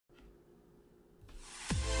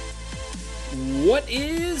What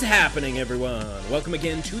is happening, everyone? Welcome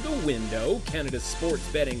again to The Window, Canada's sports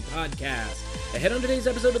betting podcast. Ahead on today's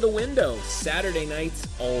episode of The Window, Saturday night's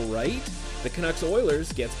all right. The Canucks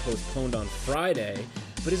Oilers gets postponed on Friday,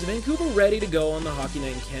 but is Vancouver ready to go on the Hockey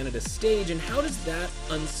Night in Canada stage, and how does that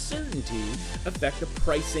uncertainty affect the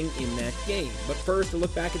pricing in that game? But first, a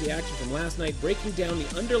look back at the action from last night, breaking down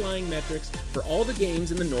the underlying metrics for all the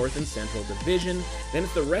games in the North and Central Division. Then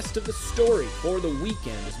it's the rest of the story for the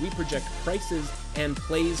weekend as we project prices and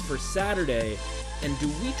plays for Saturday. And do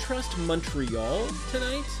we trust Montreal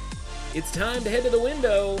tonight? It's time to head to the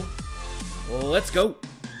window. Let's go.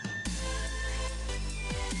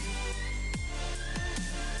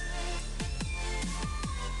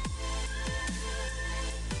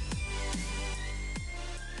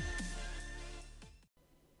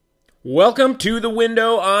 Welcome to The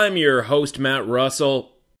Window. I'm your host, Matt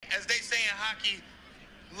Russell. As they say in hockey,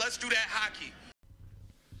 let's do that hockey.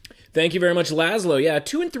 Thank you very much, Laszlo. Yeah,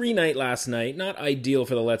 2-3 night last night. Not ideal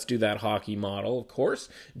for the let's do that hockey model, of course,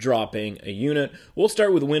 dropping a unit. We'll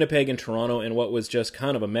start with Winnipeg and Toronto and what was just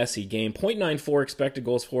kind of a messy game. 0.94 expected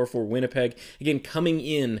goals for Winnipeg. Again, coming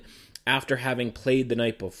in after having played the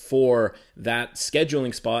night before, that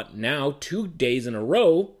scheduling spot now 2 days in a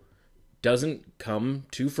row doesn't come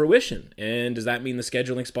to fruition. And does that mean the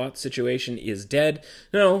scheduling spot situation is dead?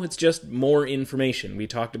 No, it's just more information. We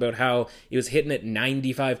talked about how it was hitting at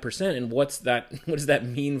 95%, and what does that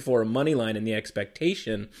mean for a money line and the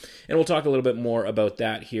expectation? And we'll talk a little bit more about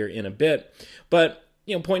that here in a bit. But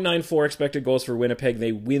 0.94 expected goals for Winnipeg.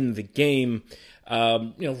 They win the game,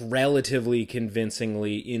 relatively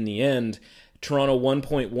convincingly in the end. Toronto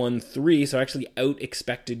 1.13, so actually out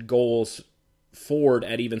expected goals forward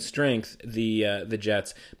at even strength, the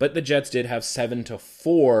Jets, but the Jets did have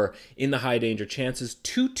 7-4 in the high danger chances.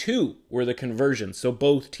 2-2 were the conversions, so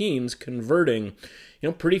both teams converting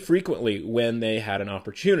pretty frequently when they had an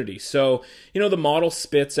opportunity. So the model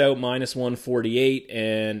spits out minus 148,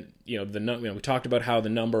 and we talked about how the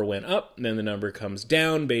number went up, and then the number comes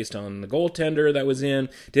down based on the goaltender that was in.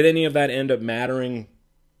 Did any of that end up mattering?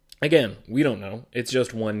 Again, we don't know. It's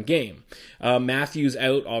just one game. Matthews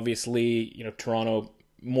out, obviously, Toronto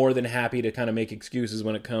more than happy to kind of make excuses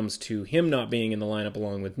when it comes to him not being in the lineup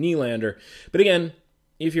along with Nylander. But again,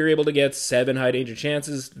 if you're able to get 7 high danger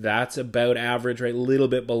chances, that's about average, right? A little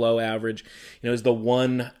bit below average. Is the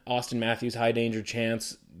one Austin Matthews high danger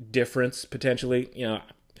chance difference potentially?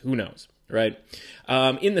 Who knows, right?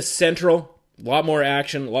 In the Central, a lot more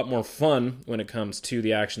action, a lot more fun when it comes to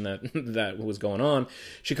the action that was going on.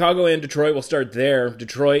 Chicago and Detroit, we'll start there.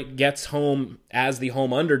 Detroit gets home as the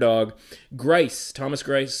home underdog. Thomas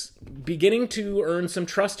Greiss, beginning to earn some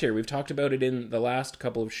trust here. We've talked about it in the last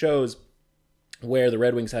couple of shows where the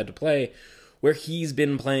Red Wings had to play, where he's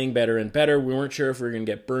been playing better and better. We weren't sure if we were going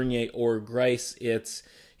to get Bernier or Greiss. It's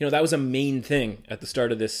that was a main thing at the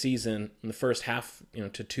start of this season, in the first half,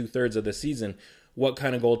 to 2/3 of the season. What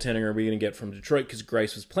kind of goaltending are we going to get from Detroit? Because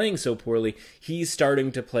Greiss was playing so poorly. He's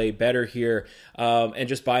starting to play better here. And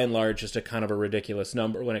just by and large, just a kind of a ridiculous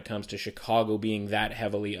number when it comes to Chicago being that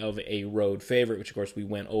heavily of a road favorite, which of course we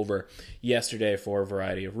went over yesterday for a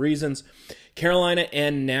variety of reasons. Carolina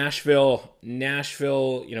and Nashville.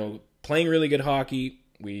 Nashville, playing really good hockey.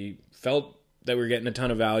 We felt that we were getting a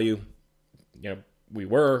ton of value. We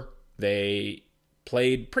were. They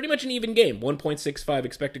played pretty much an even game. 1.65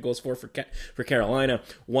 expected goals for Carolina,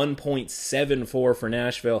 1.74 for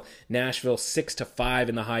Nashville. Nashville 6-5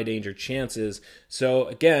 in the high danger chances. So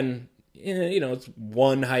again, it's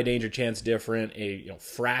one high danger chance different, a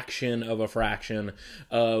fraction of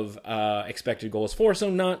expected goals for. So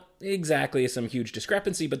not exactly some huge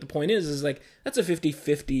discrepancy, but the point is that's a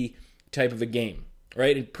 50-50 type of a game.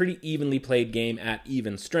 Right, a pretty evenly played game at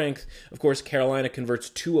even strength. Of course, Carolina converts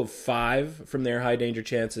 2 of 5 from their high danger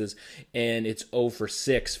chances, and it's 0 for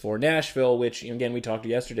 6 for Nashville, which again we talked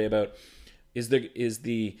yesterday about. Is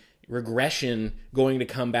the regression going to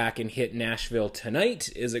come back and hit Nashville tonight?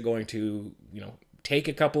 Is it going to take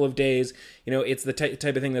a couple of days? It's the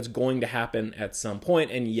type of thing that's going to happen at some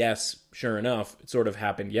point. And yes, sure enough, it sort of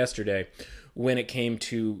happened yesterday, when it came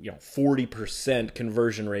to 40%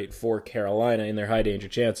 conversion rate for Carolina in their high danger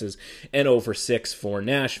chances and 0 for 6 for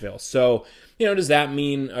Nashville. So, does that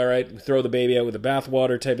mean, all right, we throw the baby out with the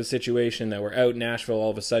bathwater type of situation, that we're out Nashville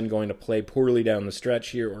all of a sudden going to play poorly down the stretch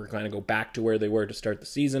here, or kind of go back to where they were to start the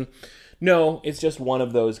season? No, it's just one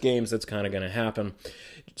of those games that's kind of going to happen.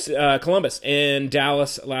 Columbus and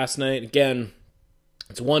Dallas last night, again,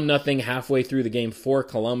 It's 1-0 halfway through the game for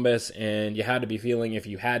Columbus, and you had to be feeling, if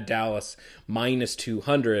you had Dallas minus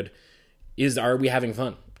 200, are we having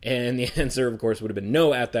fun? And the answer, of course, would have been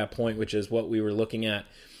no at that point, which is what we were looking at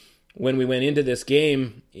when we went into this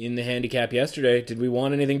game in the handicap yesterday, did we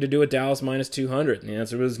want anything to do with Dallas minus 200? And the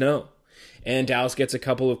answer was no. And Dallas gets a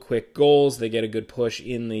couple of quick goals. They get a good push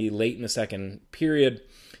late in the second period,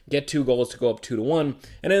 get 2 goals to go up 2-1.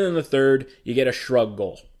 And then in the third, you get a shrug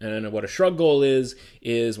goal. And what a shrug goal is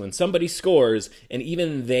when somebody scores and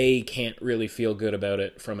even they can't really feel good about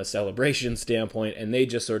it from a celebration standpoint, and they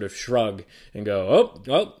just sort of shrug and go, oh,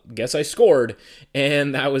 well, guess I scored.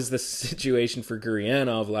 And that was the situation for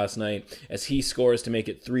Gurianov last night as he scores to make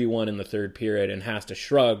it 3-1 in the third period and has to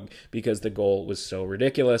shrug because the goal was so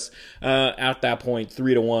ridiculous. At that point,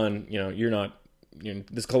 3-1,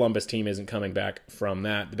 this Columbus team isn't coming back from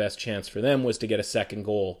that. The best chance for them was to get a second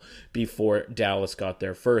goal before Dallas got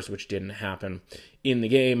there first, which didn't happen in the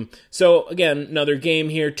game. So again, another game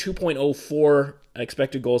here, 2.04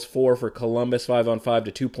 expected goals for Columbus,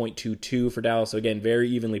 5-on-5 to 2.22 for Dallas. So again, very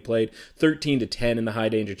evenly played, 13-10 in the high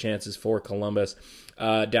danger chances for Columbus.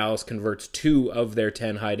 Dallas converts 2 of their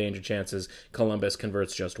 10 high danger chances. Columbus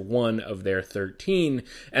converts just 1 of their 13,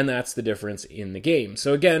 and that's the difference in the game.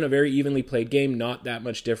 So again, a very evenly played game, not that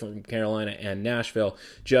much different from Carolina and Nashville,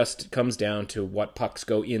 just comes down to what pucks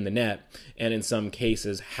go in the net, and in some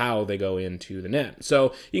cases, how they go into the net.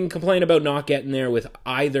 So you can complain about not getting there with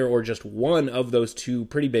either or just one of those 2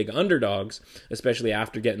 pretty big underdogs, especially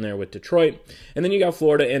after getting there with Detroit. And then you got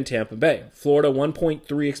Florida and Tampa Bay. Florida,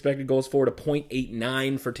 1.3 expected goals for to 0.89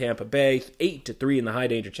 for Tampa Bay, 8-3 in the high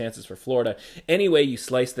danger chances for Florida. Anyway, you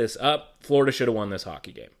slice this up, Florida should have won this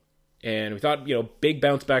hockey game. And we thought, big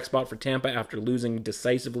bounce back spot for Tampa after losing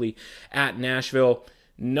decisively at Nashville.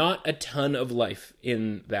 Not a ton of life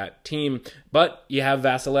in that team, but you have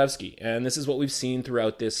Vasilevsky, and this is what we've seen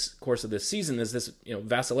throughout this course of this season. Is this,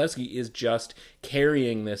 Vasilevsky is just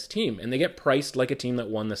carrying this team, and they get priced like a team that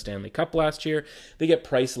won the Stanley Cup last year. They get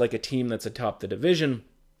priced like a team that's atop the division.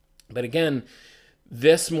 But again,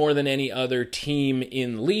 this more than any other team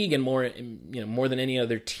in the league, and more than any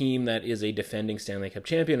other team that is a defending Stanley Cup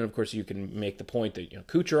champion. And of course, you can make the point that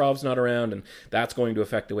Kucherov's not around, and that's going to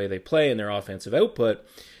affect the way they play and their offensive output.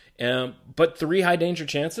 But 3 high danger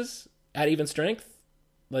chances at even strength,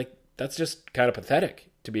 that's just kind of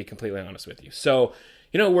pathetic, to be completely honest with you. So,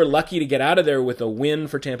 we're lucky to get out of there with a win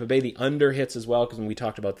for Tampa Bay. The under hits as well, because when we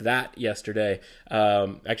talked about that yesterday,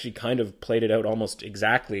 actually kind of played it out almost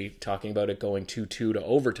exactly, talking about it going 2-2 to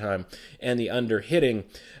overtime and the under hitting.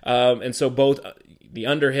 And so both the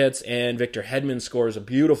under hits and Victor Hedman scores a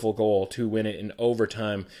beautiful goal to win it in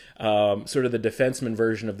overtime. Sort of the defenseman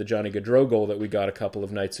version of the Johnny Gaudreau goal that we got a couple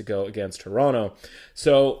of nights ago against Toronto.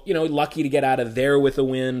 So, lucky to get out of there with a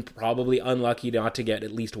win, probably unlucky not to get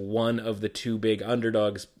at least one of the 2 big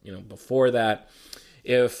underdogs, before that.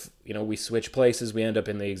 If, we switch places, we end up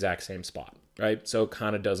in the exact same spot, right? So it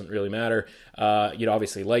kind of doesn't really matter. You'd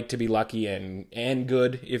obviously like to be lucky and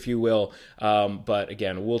good, if you will. But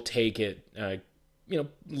again, we'll take it,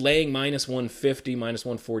 laying minus 150, minus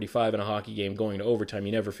 145 in a hockey game going to overtime,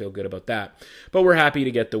 you never feel good about that. But we're happy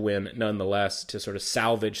to get the win nonetheless to sort of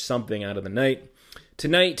salvage something out of the night.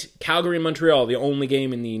 Tonight, Calgary and Montreal, the only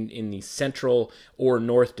game in the Central or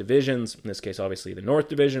North divisions, in this case, obviously the North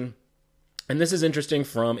Division. And this is interesting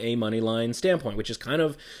from a money line standpoint, which has kind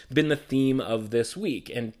of been the theme of this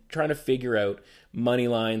week, and trying to figure out money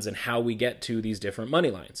lines and how we get to these different money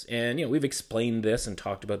lines. And, we've explained this and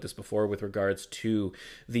talked about this before with regards to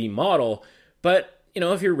the model. But,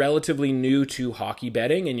 if you're relatively new to hockey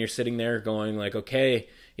betting and you're sitting there going like, okay,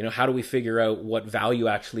 how do we figure out what value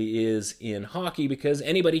actually is in hockey? Because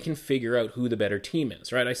anybody can figure out who the better team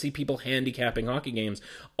is, right? I see people handicapping hockey games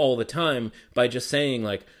all the time by just saying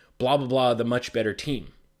like, blah, blah, blah, the much better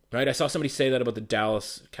team, right? I saw somebody say that about the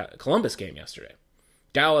Dallas-Columbus game yesterday.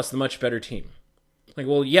 Dallas, the much better team. Like,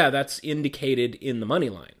 well, yeah, that's indicated in the money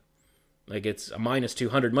line. Like, it's a minus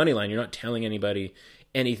 200 money line. You're not telling anybody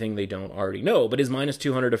anything they don't already know. But is minus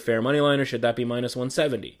 200 a fair money line, or should that be minus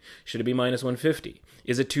 170? Should it be minus 150?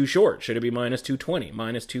 Is it too short? Should it be minus 220,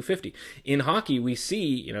 minus 250? In hockey, we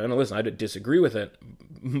see, and listen, I disagree with it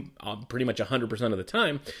pretty much 100% of the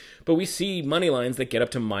time, but we see money lines that get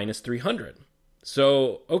up to minus 300.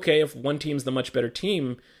 So, okay, if one team's the much better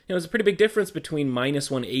team, there's a pretty big difference between minus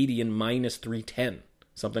 180 and minus 310.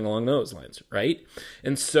 Something along those lines, right?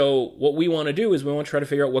 And so what we want to do is we want to try to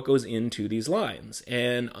figure out what goes into these lines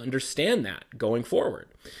and understand that going forward.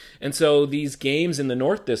 And so these games in the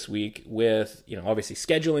North this week with, obviously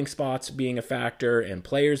scheduling spots being a factor and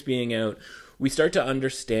players being out, we start to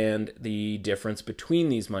understand the difference between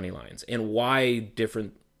these money lines and why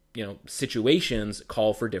different situations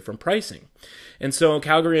call for different pricing. And so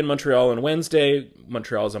Calgary and Montreal on Wednesday,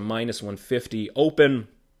 Montreal is a minus 150 open,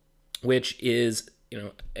 which is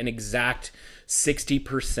an exact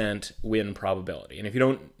 60% win probability. And if you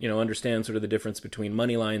don't, understand sort of the difference between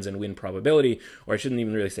money lines and win probability, or I shouldn't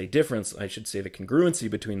even really say difference, I should say the congruency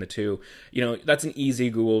between the two, that's an easy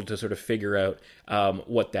Google to sort of figure out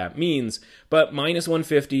what that means. But minus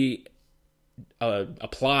 150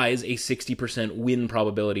 applies a 60% win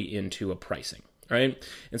probability into a pricing, right?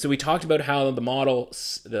 And so we talked about how the model,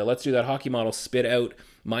 the Let's Do That Hockey model, spit out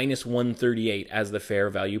minus 138 as the fair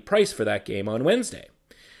value price for that game on Wednesday,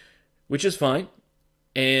 which is fine.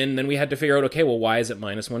 And then we had to figure out, okay, well, why is it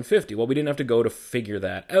minus 150? Well, we didn't have to go to figure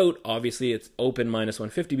that out. Obviously, it's open minus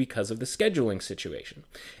 150 because of the scheduling situation.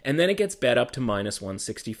 And then it gets bet up to minus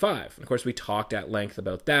 165. And of course, we talked at length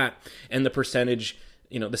about that and the percentage,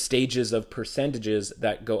 the stages of percentages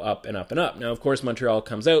that go up and up and up. Now, of course, Montreal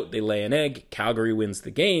comes out, they lay an egg, Calgary wins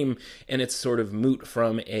the game, and it's sort of moot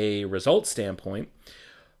from a result standpoint.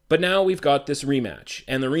 But now we've got this rematch,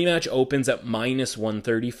 and the rematch opens at minus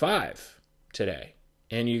 135 today.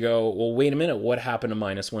 And you go, well, wait a minute, what happened to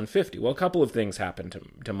minus 150? Well, a couple of things happened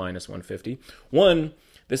to minus 150. One,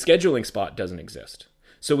 the scheduling spot doesn't exist.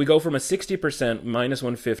 So we go from a 60% minus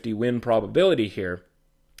 150 win probability here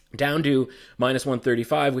down to minus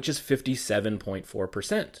 135, which is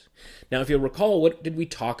 57.4%. Now, if you'll recall, what did we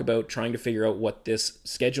talk about trying to figure out what this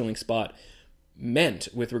scheduling spot meant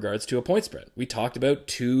with regards to a point spread? We talked about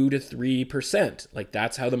 2 to 3%. Like,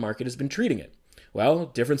 that's how the market has been treating it. Well,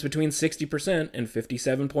 difference between 60% and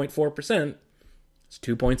 57.4% is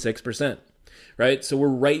 2.6%, right? So we're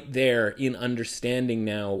right there in understanding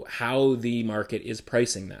now how the market is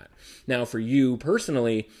pricing that. Now, for you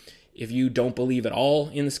personally, if you don't believe at all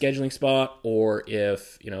in the scheduling spot, or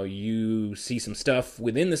if you see some stuff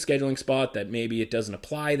within the scheduling spot that maybe it doesn't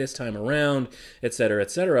apply this time around,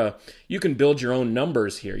 etc., you can build your own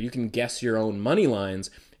numbers here. You can guess your own money lines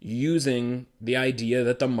using the idea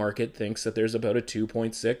that the market thinks that there's about a 2.6,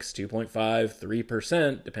 2.5,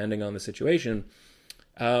 3%, depending on the situation,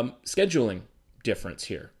 scheduling difference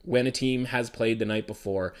here when a team has played the night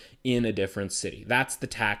before in a different city. That's the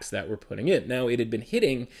tax that we're putting in. Now, it had been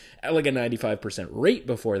hitting at like a 95% rate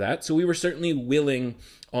before that, so we were certainly willing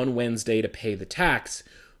on Wednesday to pay the tax,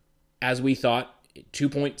 as we thought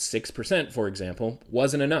 2.6%, for example,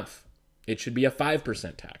 wasn't enough. It should be a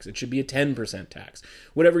 5% tax. It should be a 10% tax.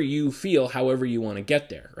 Whatever you feel, however you want to get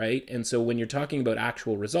there, right? And so when you're talking about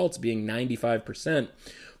actual results being 95%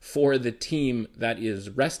 for the team that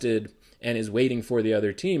is rested and is waiting for the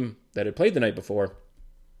other team that had played the night before,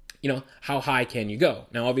 how high can you go?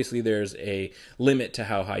 Now, obviously, there's a limit to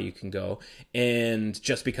how high you can go. And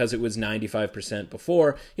just because it was 95%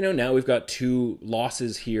 before, now we've got 2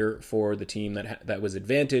 losses here for the team that was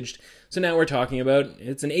advantaged. So now we're talking about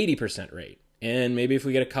it's an 80% rate. And maybe if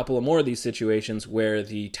we get a couple of more of these situations where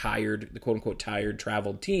the quote-unquote tired,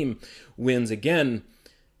 traveled team wins again,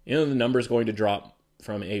 the number is going to drop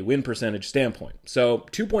from a win percentage standpoint. So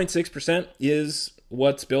 2.6% is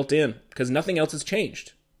what's built in because nothing else has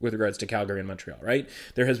changed with regards to Calgary and Montreal, right?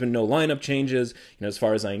 There has been no lineup changes. As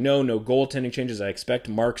far as I know, no goaltending changes. I expect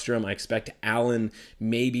Markstrom. I expect Allen,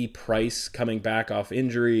 maybe Price coming back off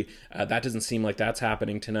injury. That doesn't seem like that's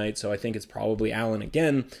happening tonight, so I think it's probably Allen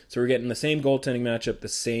again. So we're getting the same goaltending matchup, the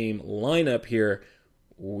same lineup here.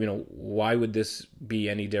 Why would this be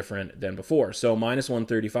any different than before? So minus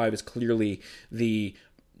 135 is clearly the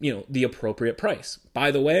appropriate price. By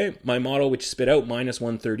the way, my model, which spit out minus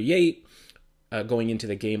 138, going into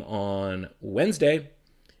the game on Wednesday,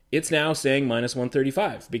 it's now saying minus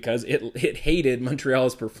 135 because it hated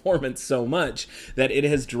Montreal's performance so much that it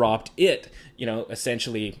has dropped it,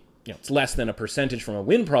 essentially, it's less than a percentage from a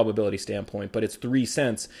win probability standpoint, but it's 3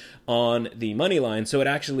 cents on the money line. So it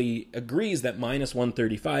actually agrees that minus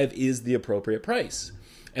 135 is the appropriate price.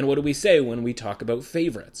 And what do we say when we talk about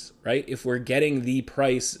favorites, right? If we're getting the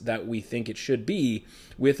price that we think it should be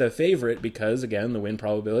with a favorite, because again, the win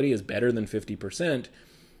probability is better than 50%,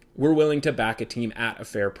 we're willing to back a team at a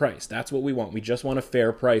fair price. That's what we want. We just want a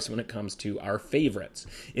fair price when it comes to our favorites.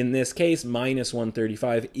 In this case, minus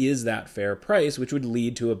 135 is that fair price, which would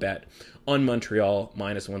lead to a bet on Montreal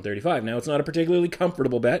minus 135. Now, it's not a particularly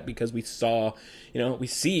comfortable bet because we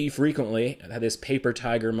see frequently this paper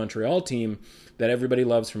tiger Montreal team that everybody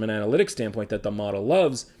loves from an analytics standpoint, that the model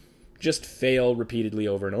loves, just fail repeatedly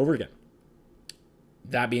over and over again.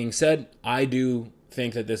 That being said, I do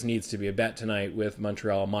think that this needs to be a bet tonight with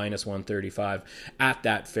Montreal minus 135 at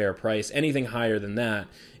that fair price. Anything higher than that,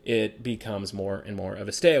 it becomes more and more of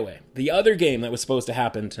a stay away. The other game that was supposed to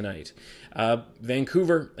happen tonight,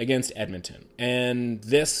 Vancouver against Edmonton. And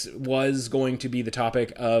this was going to be the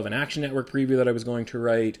topic of an Action Network preview that I was going to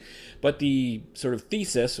write. But the sort of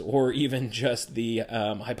thesis, or even just the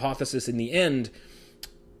hypothesis in the end,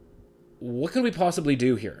 what can we possibly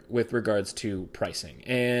do here with regards to pricing?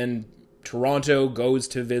 And Toronto goes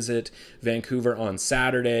to visit Vancouver on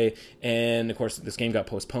Saturday, and of course this game got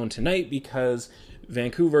postponed tonight because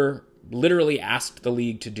Vancouver literally asked the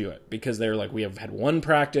league to do it, because they're like, we have had one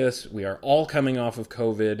practice, we are all coming off of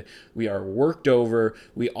COVID, we are worked over,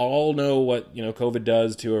 we all know what COVID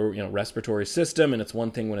does to a respiratory system, and it's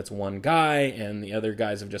one thing when it's one guy and the other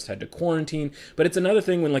guys have just had to quarantine, but it's another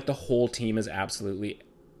thing when like the whole team is absolutely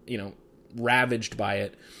ravaged by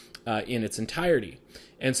it in its entirety.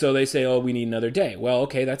 And so they say, oh, we need another day. Well,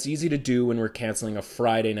 okay, that's easy to do when we're canceling a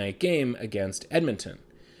Friday night game against Edmonton.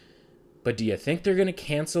 But do you think they're going to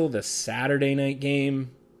cancel the Saturday night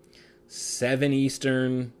game, 7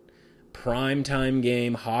 Eastern, primetime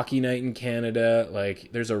game, hockey night in Canada?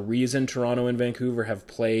 Like, there's a reason Toronto and Vancouver have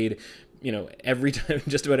played, every time,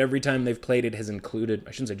 just about every time they've played, it has included,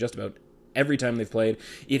 I shouldn't say just about, every time they've played,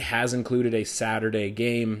 it has included a Saturday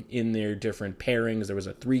game in their different pairings. There was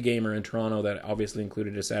a 3-gamer in Toronto that obviously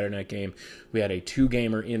included a Saturday night game. We had a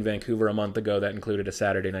 2-gamer in Vancouver a month ago that included a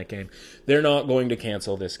Saturday night game. They're not going to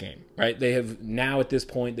cancel this game, right? They have now, at this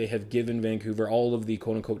point, they have given Vancouver all of the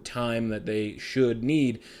quote-unquote time that they should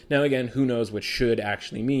need. Now, again, who knows what should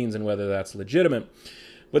actually means and whether that's legitimate.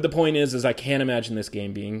 But the point is I can't imagine this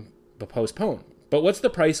game being postponed. But what's the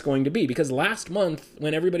price going to be? Because last month,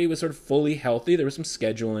 when everybody was sort of fully healthy, there was some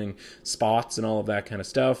scheduling spots and all of that kind of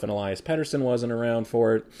stuff, and Elias Pettersson wasn't around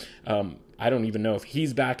for it. I don't even know if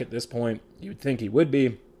he's back at this point. You'd think he would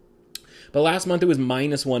be. But last month, it was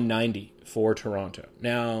minus 190 for Toronto.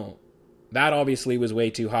 Now, that obviously was way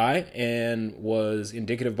too high and was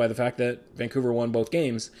indicative by the fact that Vancouver won both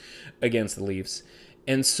games against the Leafs.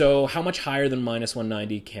 And so how much higher than minus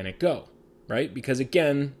 190 can it go, right? Because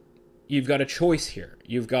again, you've got a choice here.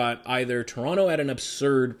 You've got either Toronto at an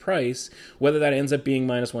absurd price, whether that ends up being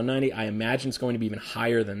minus 190, I imagine it's going to be even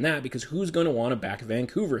higher than that, because who's going to want to back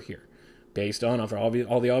Vancouver here? Based on all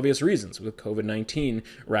the obvious reasons, with COVID-19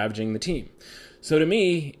 ravaging the team. So to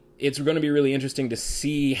me, it's going to be really interesting to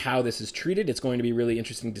see how this is treated. It's going to be really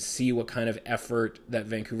interesting to see what kind of effort that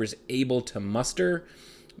Vancouver's able to muster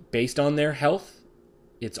based on their health.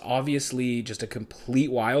 It's obviously just a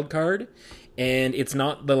complete wild card. And it's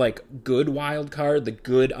not the good wild card, the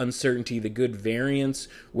good uncertainty, the good variance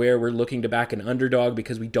where we're looking to back an underdog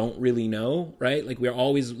because we don't really know, right? Like, we're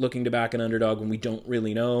always looking to back an underdog when we don't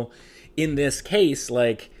really know. In this case,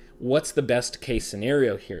 what's the best case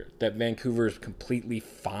scenario here? That Vancouver is completely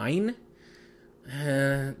fine?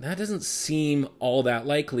 That doesn't seem all that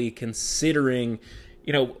likely, considering,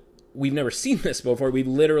 we've never seen this before. We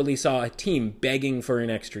literally saw a team begging for an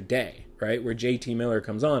extra day, right? Where JT Miller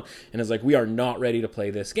comes on and is like, we are not ready to play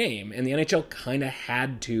this game. And the NHL kind of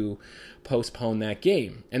had to postpone that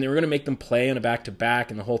game. And they were going to make them play in a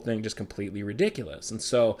back-to-back, and the whole thing just completely ridiculous. And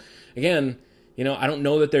so, again, I don't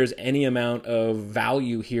know that there's any amount of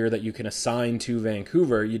value here that you can assign to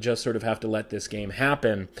Vancouver. You just sort of have to let this game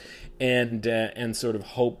happen and sort of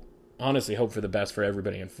honestly hope for the best for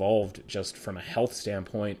everybody involved, just from a health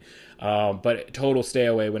standpoint. But total stay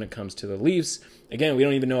away when it comes to the Leafs. Again, we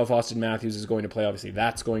don't even know if Auston Matthews is going to play. Obviously,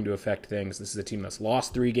 that's going to affect things. This is a team that's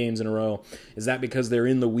lost 3 games in a row. Is that because they're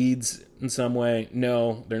in the weeds in some way?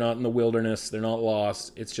 No, they're not in the wilderness. They're not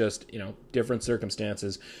lost. It's just, different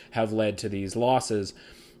circumstances have led to these losses.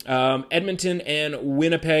 Edmonton and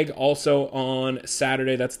Winnipeg also on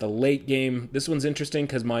Saturday. That's the late game. This one's interesting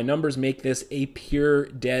because my numbers make this a pure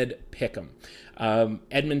dead pick'em.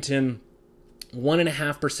 Edmonton,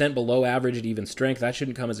 1.5% below average at even strength. That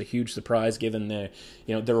shouldn't come as a huge surprise given their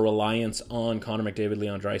reliance on Connor McDavid,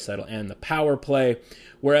 Leon Draisaitl, and the power play.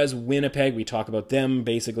 Whereas Winnipeg, we talk about them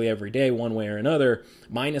basically every day, one way or another,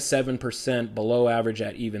 minus 7% below average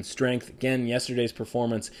at even strength. Again, yesterday's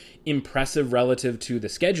performance, impressive relative to the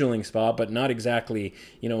scheduling spot, but not exactly,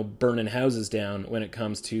 burning houses down when it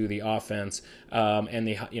comes to the offense and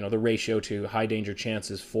the ratio to high danger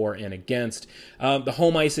chances for and against. The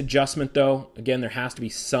home ice adjustment, though, again, there has to be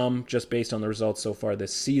some just based on the results so far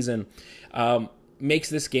this season.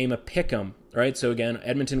 Makes this game a pick'em, right? So again,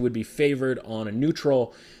 Edmonton would be favored on a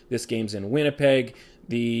neutral. This game's in Winnipeg.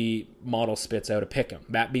 The model spits out a pick'em.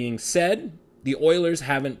 That being said, the Oilers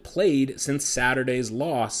haven't played since Saturday's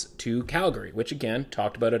loss to Calgary, which again,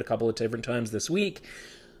 talked about it a couple of different times this week.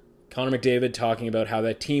 Connor McDavid talking about how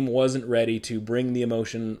that team wasn't ready to bring the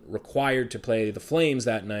emotion required to play the Flames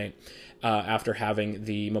that night after having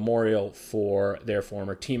the memorial for their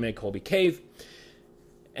former teammate, Colby Cave.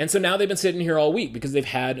 And so now they've been sitting here all week because they've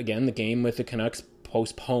had, again, the game with the Canucks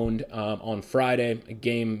postponed on Friday, a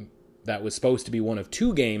game that was supposed to be one of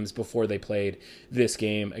 2 games before they played this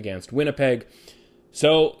game against Winnipeg.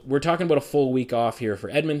 So we're talking about a full week off here for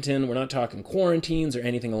Edmonton. We're not talking quarantines or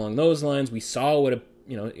anything along those lines. We saw what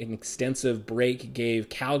an extensive break gave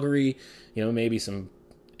Calgary, maybe some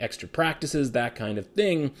extra practices, that kind of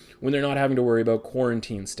thing, when they're not having to worry about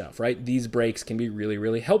quarantine stuff, right? These breaks can be really,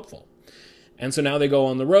 really helpful. And so now they go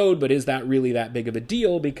on the road, but is that really that big of a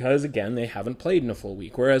deal? Because, again, they haven't played in a full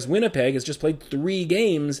week. Whereas Winnipeg has just played 3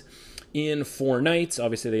 games in 4 nights.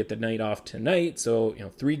 Obviously, they get the night off tonight. So,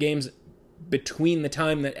 3 games between the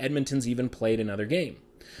time that Edmonton's even played another game.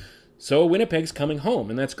 So Winnipeg's coming home,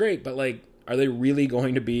 and that's great. But, are they really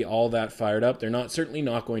going to be all that fired up? They're certainly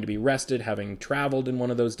not going to be rested, having traveled in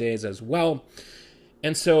one of those days as well.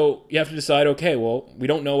 And so you have to decide, okay, well, we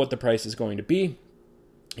don't know what the price is going to be.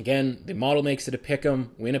 Again, the model makes it a pick'em.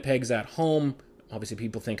 Winnipeg's at home. Obviously,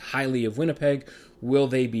 people think highly of Winnipeg. Will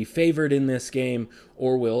they be favored in this game,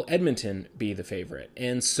 or will Edmonton be the favorite?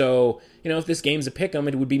 And so, if this game's a pick'em,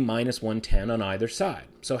 it would be minus 110 on either side.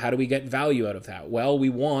 So how do we get value out of that? Well, we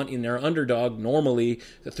want, in their underdog, normally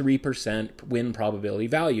the 3% win probability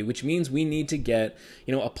value, which means we need to get,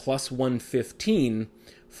 a plus 115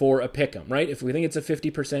 for a pick'em, right? If we think it's a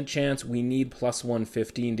 50% chance, we need plus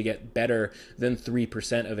 115 to get better than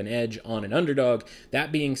 3% of an edge on an underdog.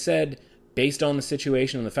 That being said, based on the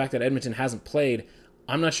situation and the fact that Edmonton hasn't played,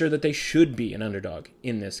 I'm not sure that they should be an underdog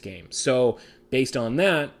in this game. So based on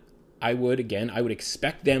that, I would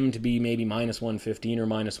expect them to be maybe minus 115 or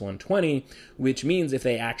minus 120, which means if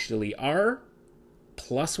they actually are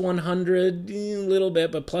plus 100, a little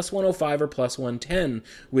bit, but plus 105 or plus 110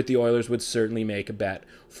 with the Oilers would certainly make a bet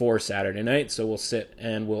for Saturday night. So we'll sit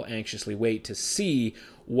and we'll anxiously wait to see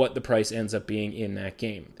what the price ends up being in that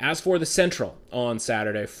game. As for the Central on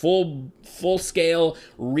Saturday, full-scale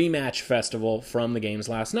rematch festival from the games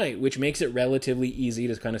last night, which makes it relatively easy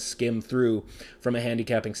to kind of skim through from a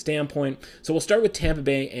handicapping standpoint. So we'll start with Tampa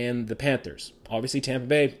Bay and the Panthers. Obviously, Tampa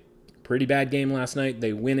Bay, pretty bad game last night.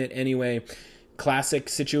 They win it anyway. Classic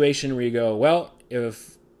situation where you go, well,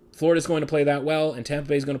 if Florida's going to play that well and Tampa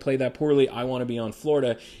Bay's going to play that poorly, I want to be on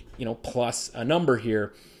Florida, plus a number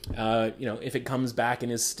here. If it comes back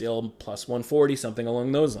and is still plus 140, something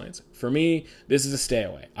along those lines. For me, this is a stay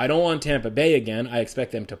away. I don't want Tampa Bay again. I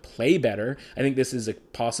expect them to play better. I think this is a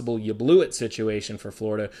possible you blew it situation for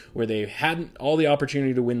Florida where they had all the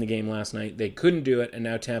opportunity to win the game last night. They couldn't do it, and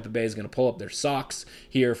now Tampa Bay is going to pull up their socks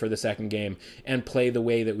here for the second game and play the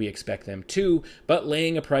way that we expect them to. But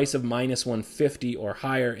laying a price of minus 150 or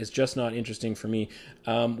higher is just not interesting for me.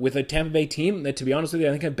 With a Tampa Bay team that, to be honest with you,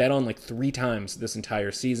 I think I've bet on 3 times this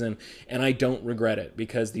entire season, and I don't regret it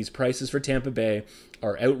because these prices for Tampa Bay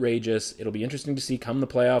are outrageous. It'll be interesting to see come the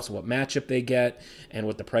playoffs what matchup they get and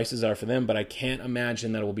what the prices are for them, but I can't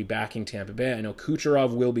imagine that it will be backing Tampa Bay. I know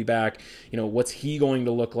Kucherov will be back. What's he going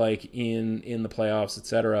to look like in the playoffs,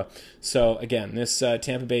 etc. So again, this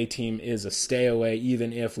Tampa Bay team is a stay away,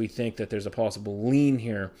 even if we think that there's a possible lean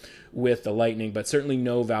here with the Lightning, but certainly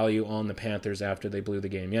no value on the Panthers after they blew the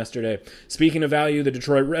game yesterday. Speaking of value, the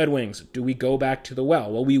Detroit Red Wings, do we go back to the well?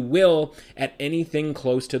 Well, we will at anything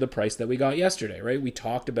close to the price that we got yesterday, right? We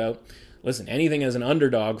talked about, listen, anything as an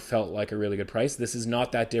underdog felt like a really good price. This is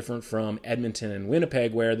not that different from Edmonton and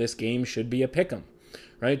Winnipeg, where this game should be a pick'em,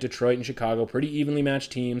 right? Detroit and Chicago, pretty evenly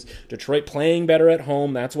matched teams. Detroit playing better at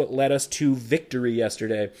home. That's what led us to victory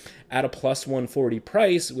yesterday at a plus 140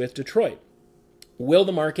 price with Detroit. Will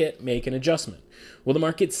the market make an adjustment? Will the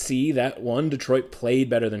market see that, one, Detroit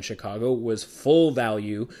played better than Chicago, was full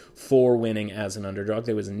value for winning as an underdog?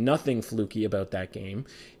 There was nothing fluky about that game.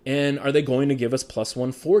 And are they going to give us plus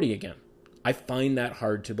 140 again? I find that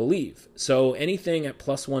hard to believe. So anything at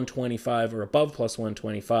plus 125 or above plus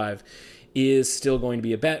 125 is still going to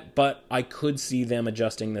be a bet, but I could see them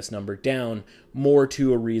adjusting this number down more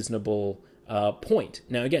to a reasonable point.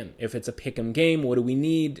 Now, again, if it's a pick'em game, what do we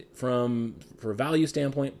need for a value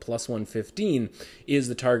standpoint? Plus 115 is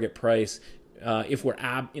the target price. If we're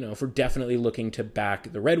definitely looking to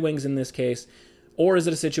back the Red Wings in this case, or is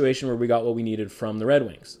it a situation where we got what we needed from the Red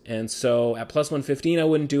Wings? And so at plus 115, I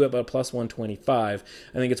wouldn't do it, but plus 125,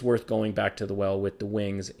 I think it's worth going back to the well with the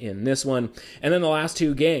Wings in this one. And then the last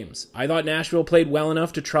 2 games, I thought Nashville played well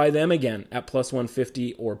enough to try them again at plus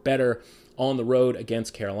 150 or better on the road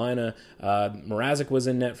against Carolina. Mrazek was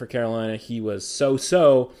in net for Carolina. He was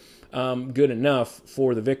so good enough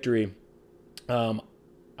for the victory.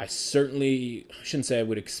 I shouldn't say I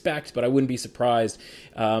would expect, but I wouldn't be surprised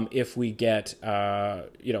if we get,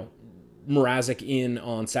 Mrazek in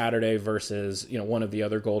on Saturday versus, one of the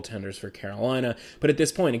other goaltenders for Carolina. But at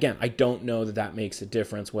this point, again, I don't know that makes a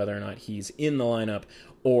difference whether or not he's in the lineup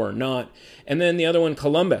or not. And then the other one,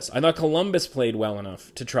 Columbus. I thought Columbus played well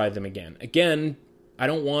enough to try them again. Again, I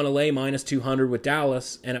don't want to lay minus 200 with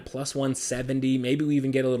Dallas, and at plus 170, maybe we even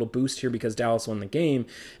get a little boost here because Dallas won the game,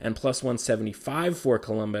 and plus 175 for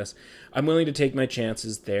Columbus. I'm willing to take my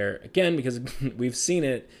chances there, again, because we've seen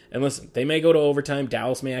it. And listen, they may go to overtime.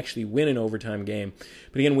 Dallas may actually win an overtime game.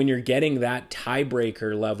 But again, when you're getting that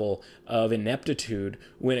tiebreaker level of ineptitude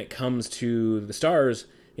when it comes to the Stars,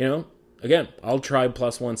 again, I'll try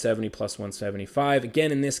plus 170, plus 175.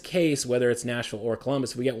 Again, in this case, whether it's Nashville or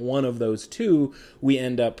Columbus, if we get one of those two, we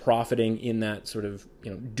end up profiting in that sort of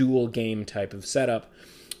dual game type of setup.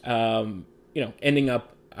 Ending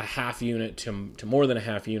up a half unit to more than a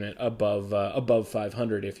half unit above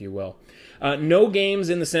 500, if you will. No games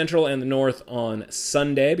in the Central and the North on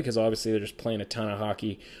Sunday because obviously they're just playing a ton of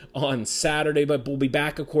hockey on Saturday. But we'll be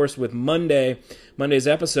back, of course, with Monday's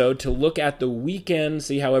episode to look at the weekend,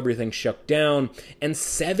 see how everything shook down, and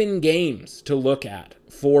 7 games to look at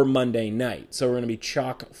for Monday night. So we're going to be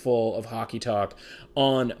chock full of hockey talk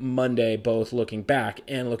on Monday, both looking back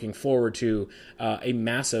and looking forward to a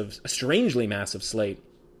strangely massive slate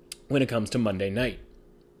when it comes to Monday night.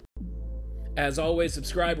 As always,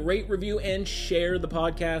 subscribe, rate, review, and share the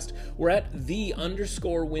podcast. We're at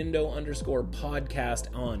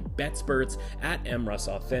 _the_window_podcast on BetSperts, at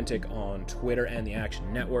MRussAuthentic on Twitter and the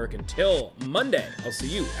Action Network. Until Monday, I'll see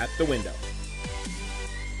you at the window.